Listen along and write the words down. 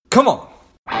Come on.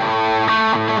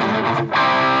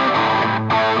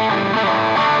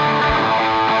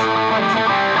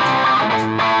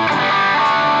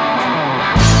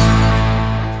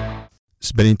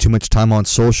 Spending too much time on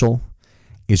social?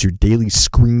 Is your daily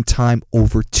screen time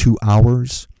over 2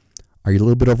 hours? Are you a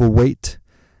little bit overweight?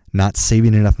 Not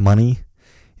saving enough money?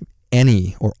 If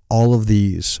any or all of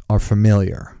these are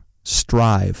familiar,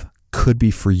 Strive could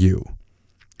be for you.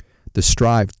 The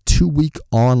Strive 2-week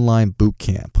online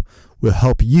bootcamp will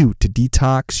help you to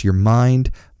detox your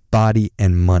mind, body,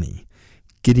 and money,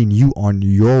 getting you on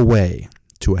your way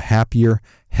to a happier,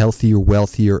 healthier,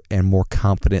 wealthier, and more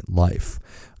confident life.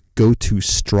 Go to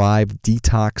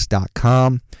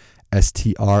strivedetox.com,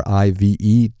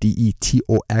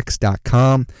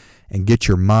 strivedetox.com, and get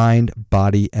your mind,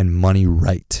 body, and money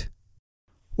right.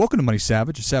 Welcome to Money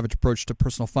Savage, a savage approach to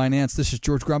personal finance. This is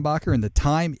George Grumbacher, and the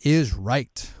time is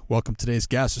right. Welcome to today's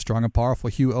guest, the strong and powerful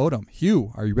Hugh Odom.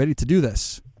 Hugh, are you ready to do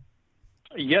this?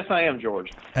 Yes, I am,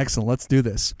 George. Excellent. Let's do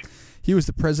this. He was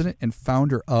the president and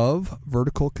founder of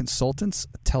Vertical Consultants,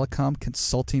 a telecom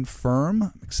consulting firm.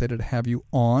 I'm excited to have you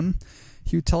on.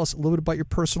 Hugh, tell us a little bit about your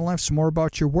personal life, some more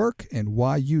about your work, and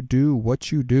why you do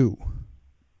what you do.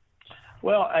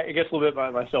 Well, I guess a little bit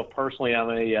about myself personally. I'm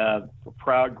a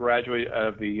proud graduate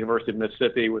of the University of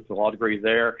Mississippi with a law degree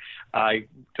there. I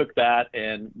took that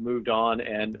and moved on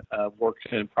and worked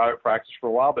in private practice for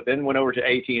a while, but then went over to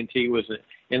AT&T, was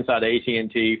inside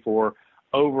AT&T for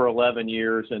over 11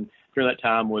 years, and during that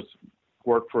time was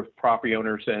worked for property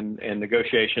owners and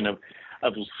negotiation of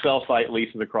cell site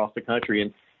leases across the country,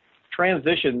 and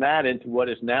transitioned that into what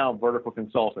is now Vertical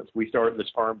Consultants. We started this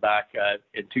firm back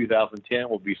in 2010.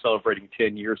 We'll be celebrating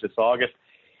 10 years this August,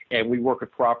 and we work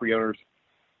with property owners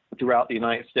throughout the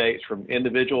United States, from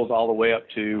individuals all the way up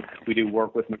to, we do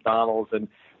work with McDonald's, and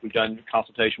we've done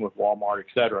consultation with Walmart, et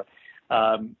cetera.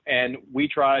 And we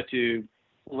try to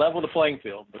level the playing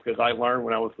field, because I learned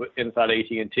when I was inside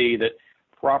AT&T that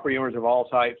property owners of all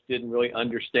types didn't really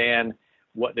understand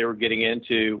what they were getting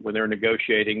into when they were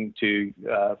negotiating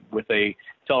with a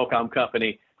telecom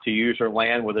company to use their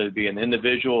land, whether it be an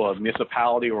individual, a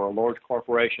municipality, or a large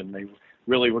corporation. They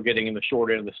really were getting in the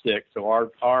short end of the stick. So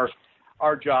our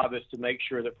job is to make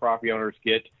sure that property owners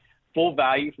get full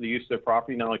value for the use of their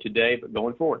property, not only today, but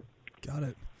going forward. Got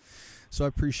it. So I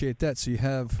appreciate that. So you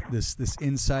have this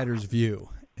insider's view,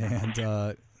 and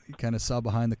you kind of saw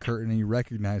behind the curtain and you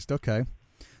recognized, okay,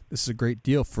 this is a great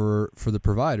deal for the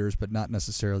providers, but not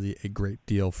necessarily a great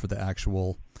deal for the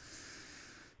actual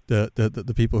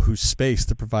the people whose space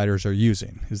the providers are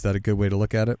using. Is that a good way to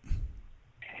look at it?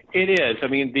 It is. I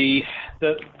mean, the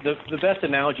best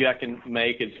analogy I can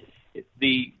make is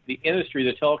the industry,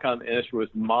 the telecom industry, was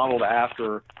modeled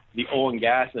after the oil and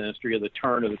gas industry of the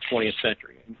turn of the 20th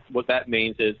century. And what that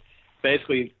means is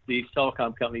basically these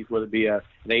telecom companies, whether it be an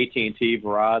AT&T,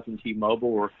 Verizon, T-Mobile,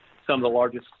 or some of the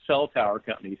largest cell tower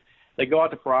companies, they go out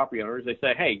to property owners. They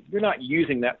say, hey, you're not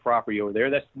using that property over there.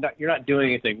 You're not doing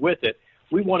anything with it.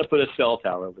 We want to put a cell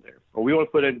tower over there, or we want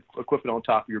to put in equipment on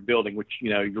top of your building, which,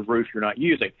 your roof you're not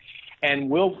using. And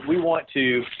we want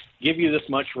to give you this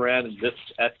much rent and this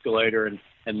escalator, and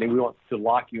then we want to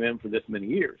lock you in for this many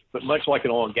years. But much like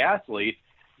an oil and gas lease,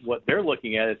 what they're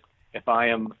looking at is, if I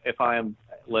am,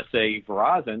 let's say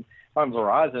Verizon, if I'm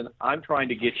Verizon, I'm trying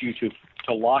to get you to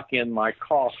lock in my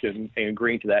cost and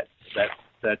agreeing to that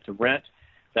to rent,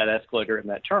 that escalator, and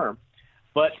that term.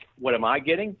 But what am I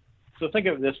getting? So think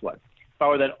of it this way. If I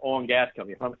were that oil and gas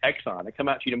company, if I'm Exxon, I come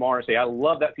out to you tomorrow and say, I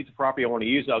love that piece of property, I want to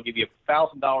use it, I'll give you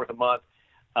 $1,000 a month,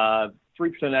 3%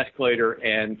 escalator,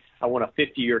 and I want a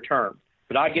 50-year term.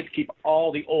 But I get to keep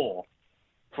all the oil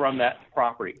from that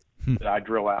property that I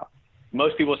drill out.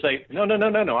 Most people say, no.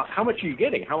 How much are you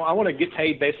getting? I want to get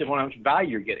paid based on how much value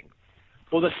you're getting.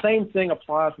 Well, the same thing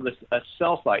applies with a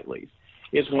cell site lease.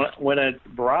 Is when a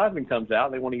Verizon comes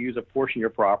out, they want to use a portion of your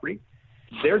property,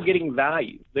 they're getting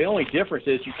value. The only difference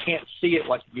is you can't see it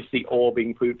like you see oil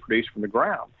being produced from the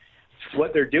ground.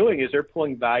 What they're doing is they're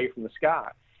pulling value from the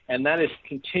sky, and that is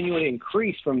continually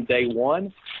increased from day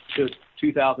one to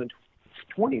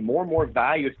 2020. More and more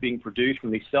value is being produced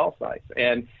from these cell sites.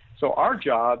 And so our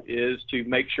job is to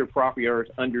make sure property owners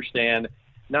understand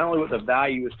not only what the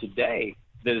value is today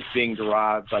that is being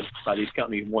derived by these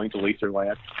companies wanting to lease their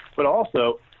land, but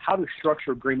also how to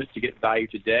structure agreements to get value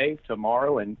today,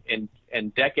 tomorrow, and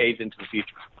decades into the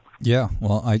future. Yeah,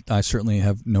 well, I certainly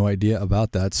have no idea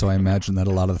about that, so I imagine that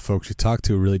a lot of the folks you talk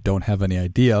to really don't have any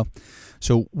idea.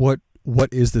 So what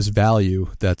is this value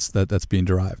that's being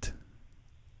derived?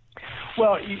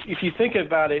 Well, if you think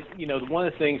about it, one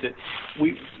of the things that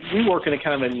we work in a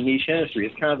kind of a niche industry.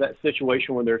 It's kind of that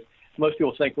situation where most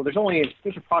people think, well, there's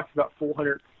approximately about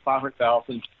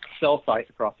 500,000 cell sites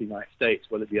across the United States,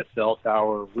 whether it be a cell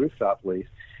tower or rooftop lease,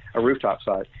 a rooftop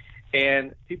site.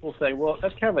 And people say, well,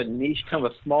 that's kind of a niche, kind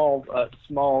of a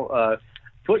small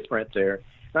footprint there.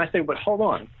 And I say, but hold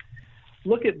on.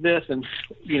 Look at this, and,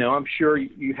 I'm sure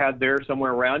you have there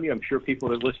somewhere around you. I'm sure people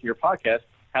that listen to your podcast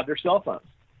have their cell phones.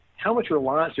 How much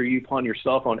reliance are you upon your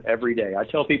cell phone every day? I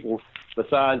tell people,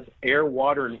 besides air,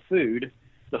 water, and food,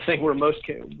 the thing we're most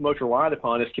reliant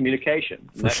upon is communication.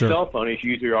 And that cell phone is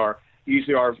usually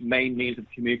our main means of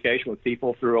communication with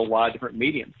people through a lot of different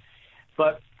mediums.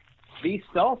 But these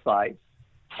cell sites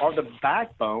are the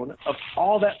backbone of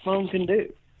all that phone can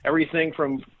do. Everything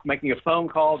from making a phone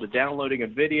call to downloading a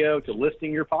video to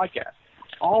listing your podcast.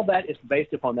 All that is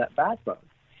based upon that backbone.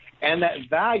 And that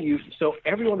value, so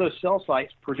every one of those cell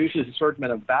sites produces a certain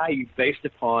amount of value based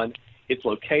upon its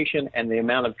location and the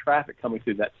amount of traffic coming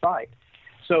through that site.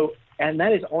 So, and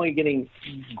that is only getting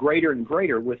greater and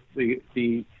greater with the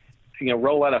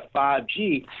rollout of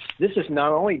 5G. This is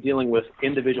not only dealing with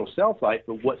individual cell sites,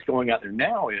 but what's going out there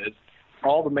now is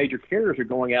all the major carriers are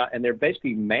going out and they're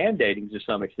basically mandating to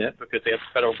some extent, because they have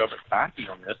the federal government backing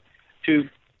on this, to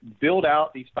build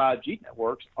out these 5G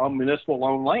networks on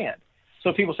municipal-owned land.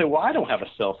 So people say, well, I don't have a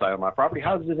cell site on my property.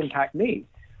 How does this impact me?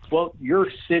 Well, your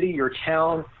city, your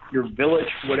town, your village,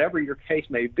 whatever your case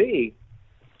may be,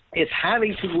 is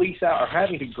having to lease out or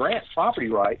having to grant property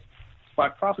rights by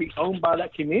property owned by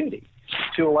that community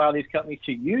to allow these companies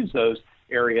to use those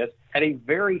areas at a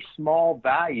very small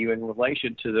value in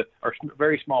relation to or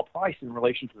very small price in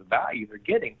relation to the value they're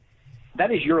getting.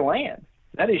 That is your land.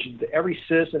 That is every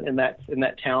citizen in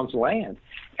that town's land.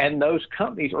 And those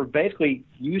companies are basically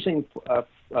using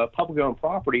publicly owned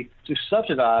property to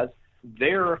subsidize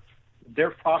their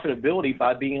profitability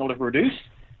by being able to produce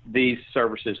these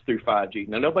services through 5G.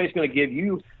 Now, nobody's going to give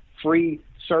you free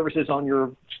services on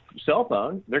your cell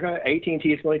phone. AT&T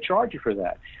is going to charge you for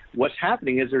that. What's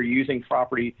happening is they're using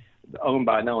property owned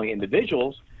by not only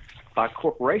individuals, by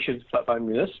corporations, but by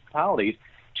municipalities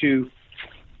to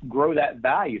grow that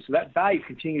value. So that value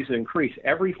continues to increase.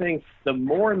 The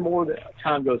more and more that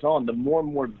time goes on, the more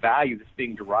and more value that's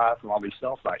being derived from all these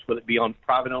cell sites, whether it be on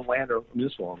private-owned land or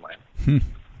municipal-owned land.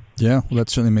 Yeah, well, that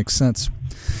certainly makes sense.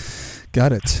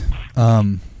 Got it.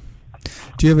 Do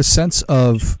you have a sense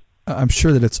of, I'm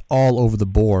sure that it's all over the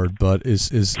board, but is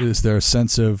there a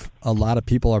sense of a lot of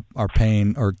people are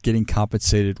paying or getting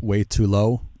compensated way too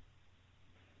low?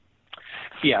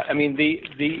 Yeah, I mean,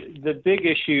 the big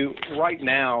issue right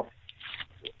now,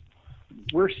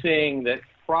 we're seeing that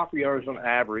property owners on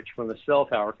average from the cell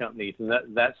tower companies, and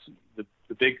that's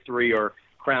the big three are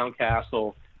Crown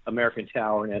Castle, American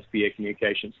Tower, and SBA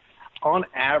Communications. On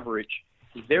average,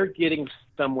 they're getting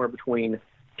somewhere between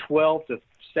 12 to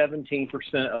 17%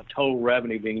 of total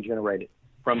revenue being generated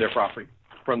from their property,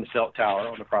 from the cell tower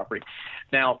on the property.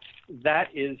 Now, that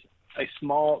is a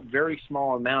very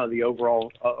small amount of the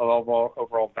overall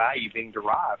value being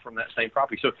derived from that same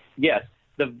property. So, yes,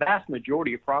 the vast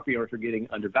majority of property owners are getting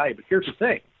undervalued. But here's the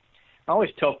thing. I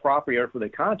always tell property owners when they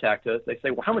contact us, they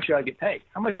say, well, how much should I get paid?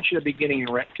 How much should I be getting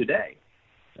in rent today?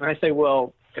 And I say,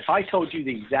 well, if I told you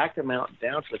the exact amount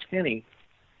down to the penny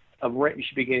of rent you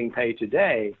should be getting paid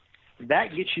today,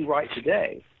 that gets you right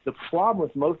today. The problem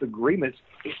with most agreements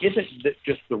isn't that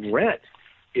just the rent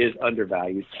is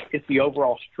undervalued. It's the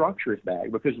overall structure is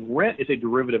bad, because rent is a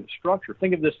derivative of structure.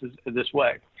 Think of this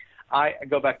way. I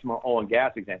go back to my oil and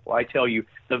gas example. I tell you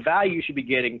the value you should be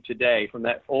getting today from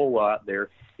that oil lot there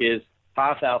is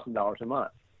 $5,000 a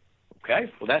month.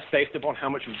 Okay, well that's based upon how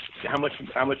much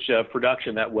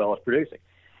production that well is producing,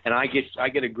 and I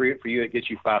get agreement for you that gets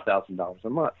you $5,000 a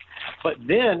month. But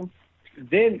then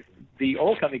the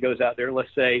oil company goes out there,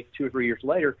 let's say 2 or 3 years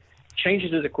later,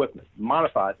 changes its equipment,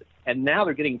 modifies it, and now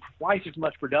they're getting twice as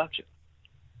much production.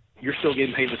 You're still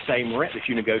getting paid the same rent that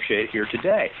you negotiated here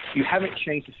today. You haven't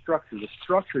changed the structure. The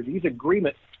structure, these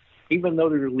agreements, even though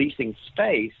they're leasing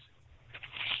space,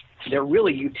 they're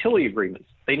really utility agreements.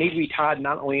 They need to be tied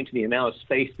not only into the amount of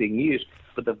space being used,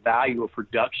 but the value of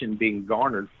production being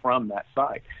garnered from that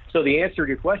site. So the answer to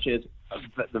your question is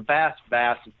the vast,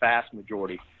 vast, vast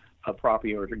majority of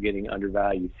property owners are getting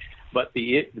undervalued. But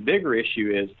the bigger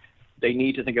issue is they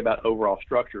need to think about overall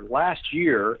structure. Last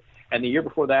year, and the year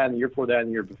before that, and the year before that, and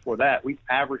the year before that, we've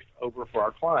averaged for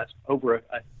our clients over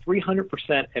a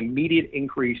 300% immediate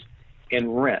increase in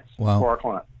rents for our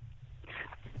clients.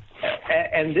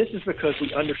 And this is because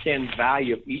we understand the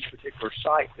value of each particular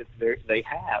site that they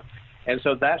have. And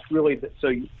so that's really so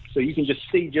you can just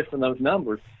see just from those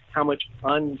numbers how much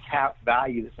untapped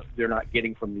value they're not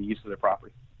getting from the use of their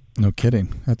property. No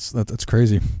kidding. That's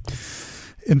crazy.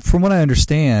 And from what I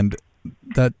understand,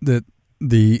 that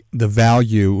the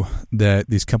value that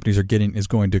these companies are getting is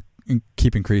going to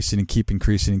keep increasing and keep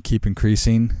increasing and keep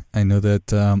increasing. I know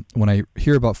that when I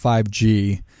hear about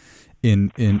 5G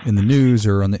in the news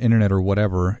or on the internet or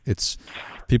whatever, it's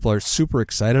people are super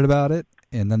excited about it,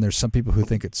 and then there's some people who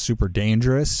think it's super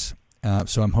dangerous.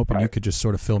 So I'm hoping you could just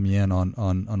sort of fill me in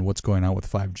on what's going on with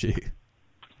 5G.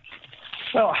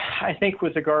 Well, I think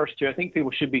I think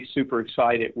people should be super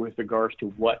excited with regards to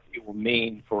what it will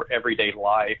mean for everyday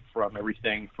life, from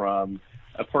everything from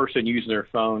a person using their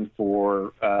phone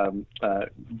for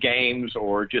games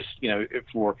or just,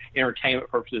 for entertainment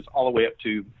purposes, all the way up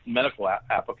to medical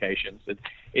applications.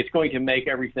 It's going to make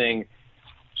everything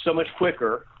so much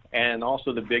quicker. And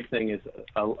also the big thing is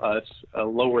a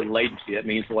lower latency. That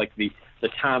means like the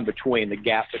time between, the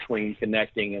gap between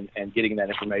connecting and getting that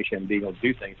information and being able to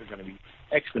do things are going to be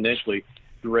exponentially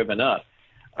driven up.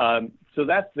 So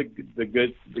that's the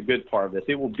good part of this.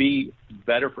 It will be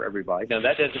better for everybody. Now,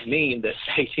 that doesn't mean that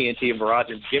AT&T and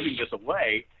Verizon is giving this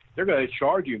away. They're going to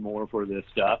charge you more for this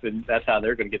stuff, and that's how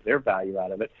they're going to get their value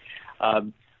out of it.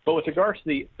 But with regards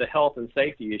to the health and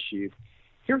safety issue,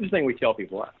 here's the thing we tell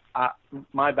people.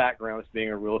 My background is being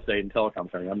a real estate and telecom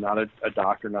attorney. I'm not a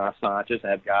doctor, not a scientist. I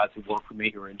have guys who work for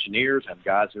me who are engineers. I have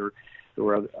guys who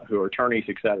are attorneys,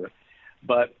 et cetera.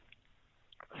 But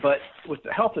with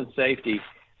the health and safety,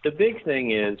 the big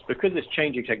thing is, because it's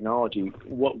changing technology,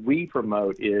 what we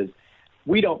promote is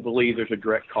we don't believe there's a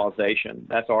direct causation.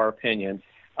 That's our opinion.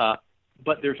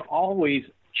 But there's always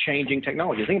changing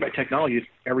technology. The thing about technology is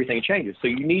everything changes. So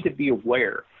you need to be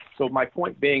aware. So my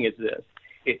point being is this.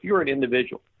 If you're an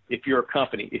individual, if you're a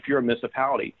company, if you're a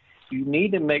municipality, you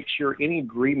need to make sure any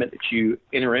agreement that you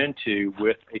enter into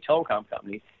with a telecom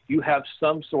company, you have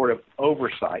some sort of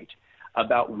oversight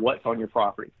about what's on your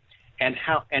property,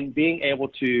 and being able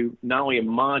to not only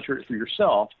monitor it for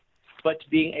yourself, but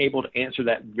being able to answer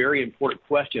that very important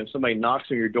question. If somebody knocks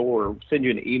on your door or sends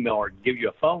you an email or give you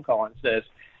a phone call and says,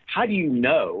 how do you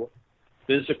know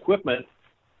this equipment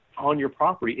on your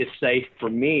property is safe for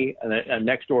me, a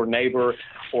next door neighbor,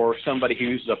 or somebody who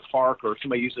uses a park, or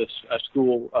somebody uses a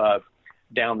school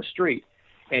down the street?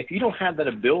 And if you don't have that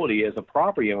ability as a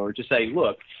property owner to say,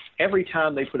 look, every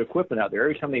time they put equipment out there,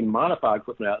 every time they modify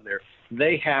equipment out there,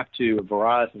 they have to,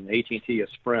 Verizon, AT&T, a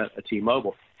Sprint, a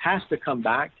T-Mobile, has to come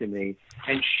back to me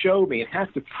and show me, and has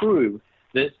to prove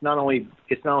that it's not only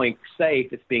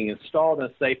safe, it's being installed in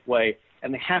a safe way,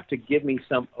 and they have to give me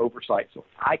some oversight so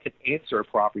I could answer a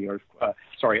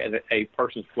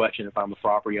person's question if I'm a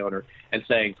property owner and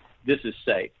saying, this is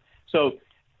safe. So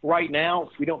right now,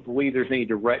 we don't believe there's any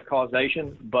direct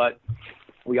causation, but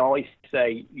we always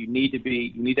say you need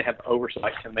to have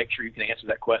oversight to make sure you can answer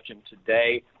that question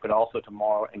today, but also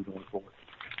tomorrow and going forward.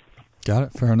 Got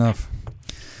it. Fair enough.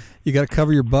 You got to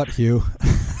cover your butt, Hugh.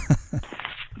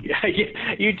 Yeah,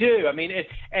 you do. I mean,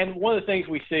 and one of the things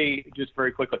we see, just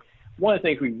very quickly, one of the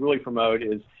things we really promote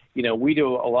is, we do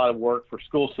a lot of work for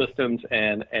school systems,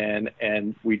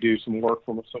 and we do some work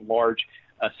for some large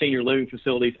senior living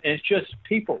facilities. And it's just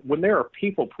people. When there are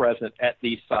people present at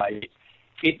these sites,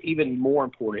 it's even more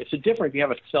important. It's different if you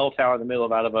have a cell tower in the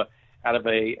middle out of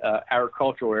a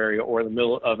agricultural area, or in the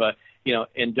middle of a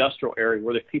industrial area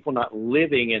where there's people not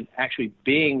living and actually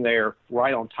being there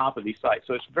right on top of these sites.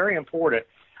 So it's very important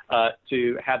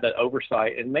to have that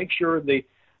oversight and make sure the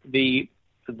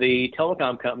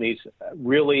telecom companies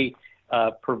really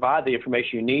provide the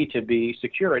information you need to be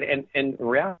secure. And in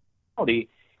reality,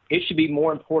 it should be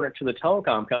more important to the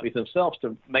telecom companies themselves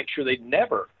to make sure they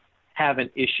never have an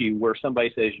issue where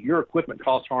somebody says your equipment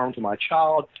caused harm to my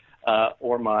child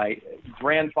or my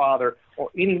grandfather or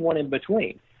anyone in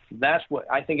between. That's what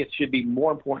I think. It should be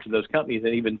more important to those companies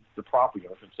than even the property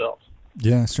owners themselves.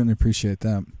 Yeah, I certainly appreciate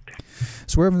that.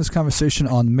 So we're having this conversation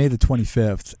on May the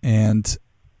 25th, and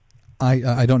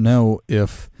I don't know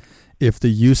if the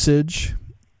usage,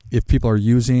 if people are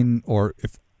using, or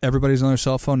if everybody's on their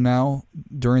cell phone now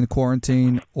during the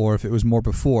quarantine, or if it was more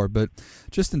before. But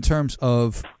just in terms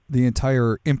of the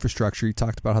entire infrastructure, you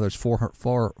talked about how there's 400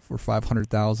 or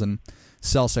 500,000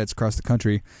 cell sites across the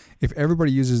country. If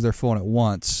everybody uses their phone at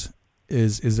once,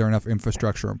 is there enough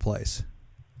infrastructure in place?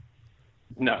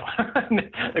 No.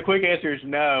 The quick answer is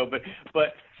no.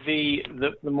 But the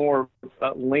more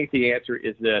lengthy answer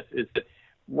is this: is that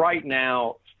right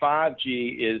now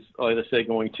 5G is, like I said,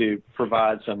 going to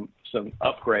provide some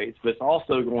upgrades, but it's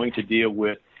also going to deal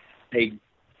with a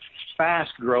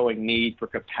fast-growing need for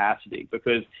capacity,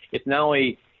 because it's not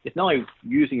only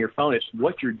using your phone, it's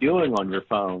what you're doing on your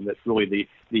phone that's really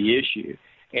the issue.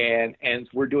 And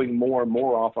we're doing more and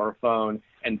more off our phone,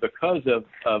 and because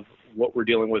of what we're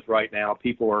dealing with right now,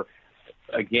 people are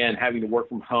again, having to work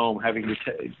from home, having to,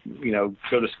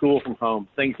 go to school from home,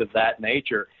 things of that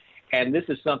nature. And this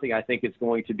is something I think is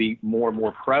going to be more and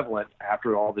more prevalent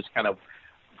after all this kind of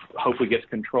hopefully gets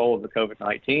control of the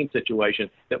COVID-19 situation,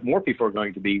 that more people are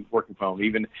going to be working from home.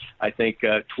 Even I think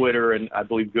Twitter and I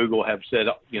believe Google have said,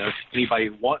 anybody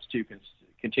who wants to can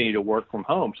continue to work from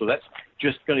home. So that's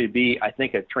just going to be, I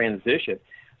think, a transition.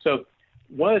 So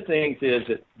one of the things is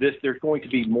that there's going to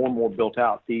be more and more built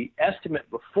out. The estimate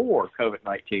before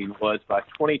COVID-19 was by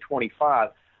 2025,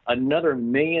 another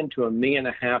 1 million to 1.5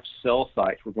 million cell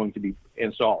sites were going to be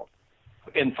installed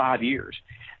in 5 years.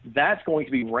 That's going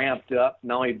to be ramped up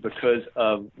not only because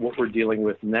of what we're dealing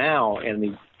with now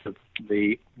and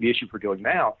the issue we're dealing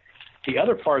now. The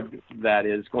other part of that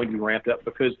is going to be ramped up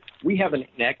because we have an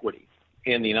inequity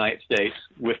in the United States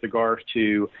with regards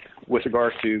to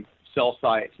cell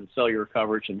sites and cellular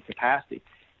coverage and capacity.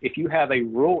 If you have a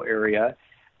rural area,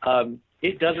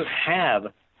 it doesn't have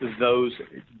those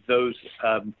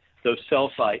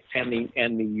cell sites and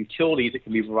the utilities that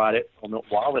can be provided on the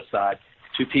wireless side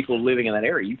to people living in that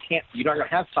area. You're not going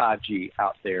to have 5G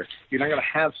out there. You're not going to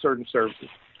have certain services.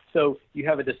 So you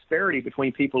have a disparity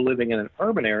between people living in an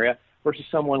urban area versus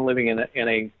someone living in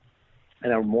a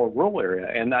more rural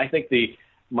area. And I think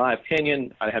my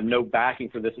opinion, I have no backing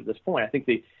for this at this point. I think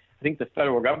the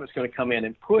federal government's going to come in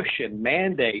and push and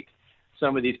mandate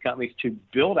some of these companies to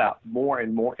build out more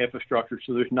and more infrastructure,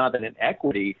 so there's not an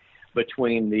inequity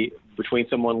between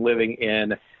someone living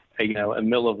in a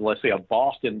middle of, let's say, a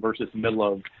Boston versus middle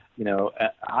of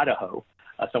Idaho,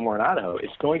 somewhere in Idaho.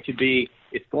 It's going to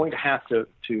have to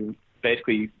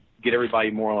basically get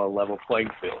everybody more on a level playing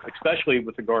field, especially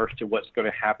with regards to what's going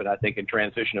to happen, I think, in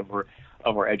transition of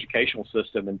our educational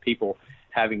system and people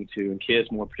having to, and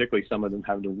kids more particularly, some of them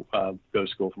having to go to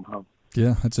school from home.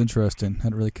 Yeah, that's interesting.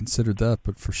 Hadn't really considered that,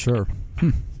 but for sure.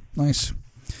 Nice.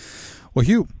 Well,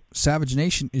 Hugh, Savage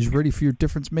Nation is ready for your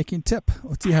difference-making tip.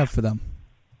 What do you have for them?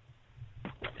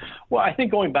 Well, I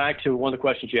think going back to one of the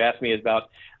questions you asked me is about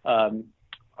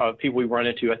people we run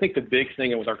into. I think the big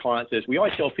thing with our clients is we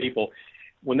always tell people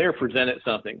when they're presented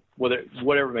something,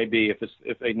 whatever it may be, if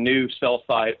a new cell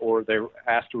site or they're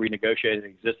asked to renegotiate an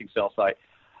existing cell site,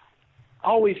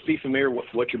 always be familiar with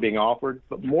what you're being offered,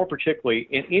 but more particularly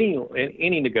in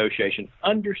any negotiation,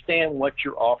 understand what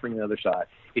you're offering the other side.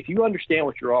 If you understand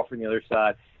what you're offering the other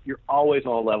side, you're always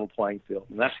on a level playing field.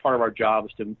 And that's part of our job,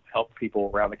 is to help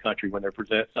people around the country when they're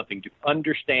presented something to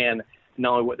understand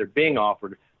not only what they're being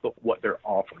offered, but what they're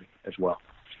offering as well.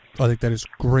 I think that is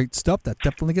great stuff. That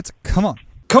definitely gets Come on.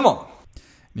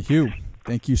 And Hugh,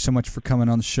 thank you so much for coming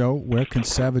on the show. Where can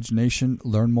Savage Nation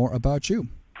learn more about you?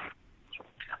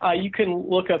 You can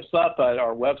look us up at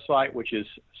our website, which is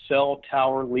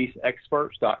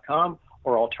celltowerleaseexperts.com,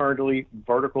 or alternatively,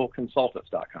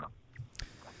 verticalconsultants.com.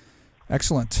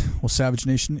 Excellent. Well, Savage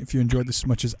Nation, if you enjoyed this as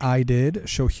much as I did,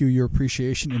 show Hugh your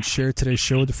appreciation and share today's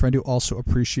show with a friend who also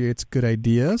appreciates good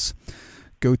ideas.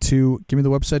 Give me the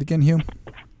website again, Hugh.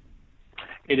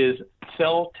 It is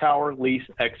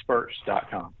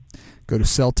celltowerleaseexperts.com. Go to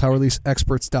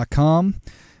celltowerleaseexperts.com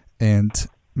and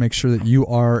make sure that you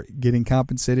are getting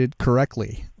compensated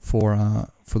correctly for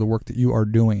the work that you are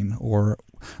doing or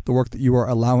the work that you are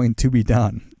allowing to be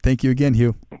done. Thank you again,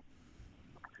 Hugh.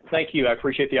 Thank you. I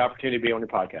appreciate the opportunity to be on your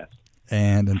podcast.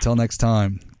 And until next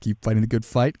time, keep fighting the good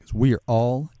fight, because we are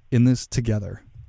all in this together.